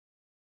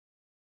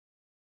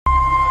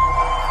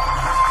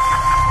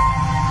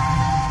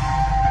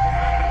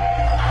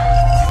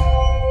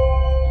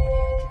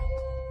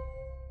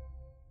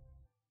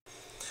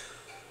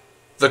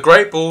The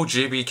Greatbull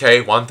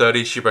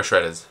GBK130 chipper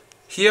shredders.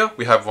 Here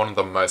we have one of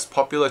the most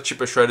popular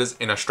chipper shredders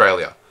in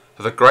Australia,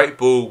 the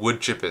Greatbull wood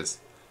chippers.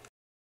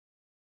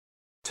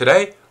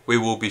 Today we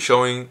will be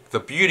showing the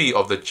beauty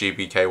of the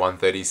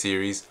GBK130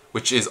 series,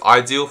 which is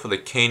ideal for the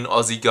keen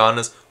Aussie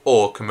gardeners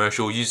or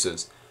commercial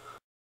users.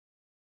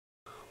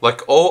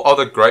 Like all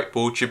other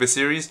Greatbull chipper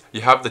series, you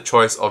have the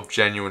choice of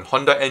genuine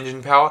Honda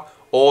engine power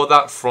or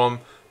that from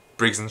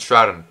Briggs &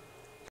 Stratton.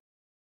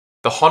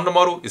 The Honda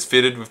model is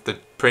fitted with the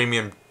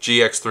premium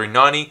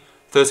GX390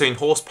 13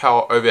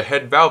 horsepower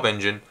overhead valve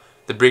engine.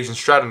 The Briggs &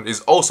 Stratton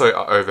is also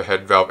an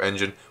overhead valve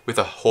engine with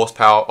a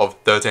horsepower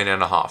of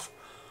 13.5.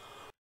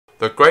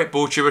 The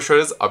Greatbull chipper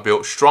shredders are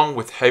built strong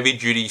with heavy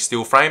duty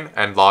steel frame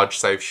and large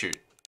safe chute.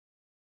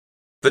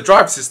 The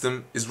drive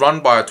system is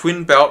run by a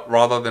twin belt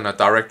rather than a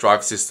direct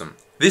drive system.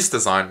 This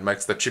design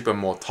makes the chipper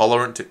more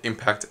tolerant to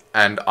impact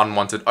and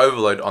unwanted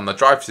overload on the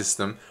drive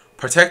system,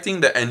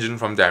 protecting the engine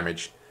from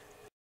damage.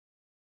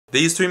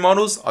 These two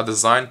models are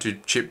designed to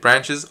chip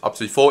branches up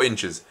to 4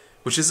 inches,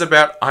 which is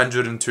about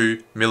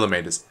 102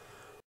 millimeters.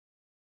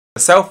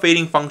 The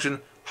self-feeding function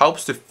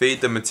helps to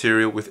feed the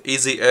material with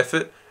easy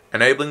effort,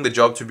 enabling the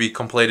job to be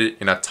completed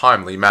in a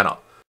timely manner.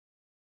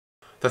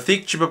 The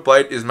thick chipper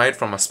blade is made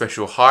from a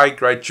special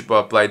high-grade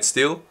chipper blade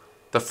steel.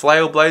 The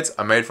flail blades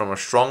are made from a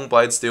strong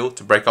blade steel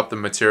to break up the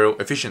material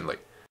efficiently.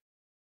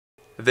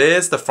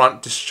 There's the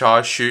front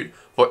discharge chute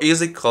for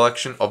easy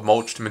collection of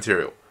mulched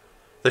material.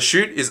 The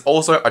chute is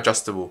also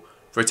adjustable,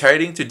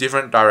 rotating to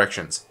different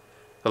directions.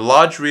 The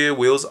large rear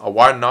wheels are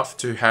wide enough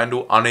to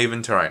handle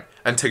uneven terrain,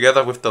 and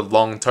together with the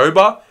long tow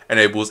bar,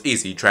 enables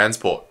easy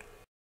transport.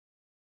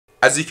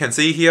 As you can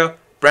see here,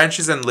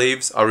 branches and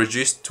leaves are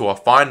reduced to a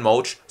fine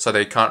mulch so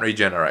they can't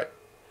regenerate.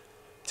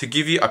 To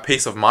give you a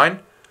peace of mind,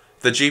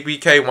 the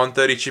GBK130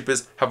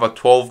 chippers have a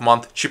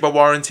 12-month chipper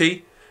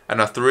warranty and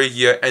a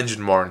 3-year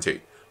engine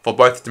warranty for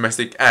both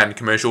domestic and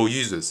commercial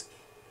users.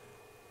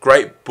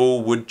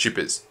 Greatbull wood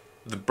chippers,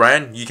 the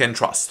brand you can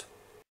trust.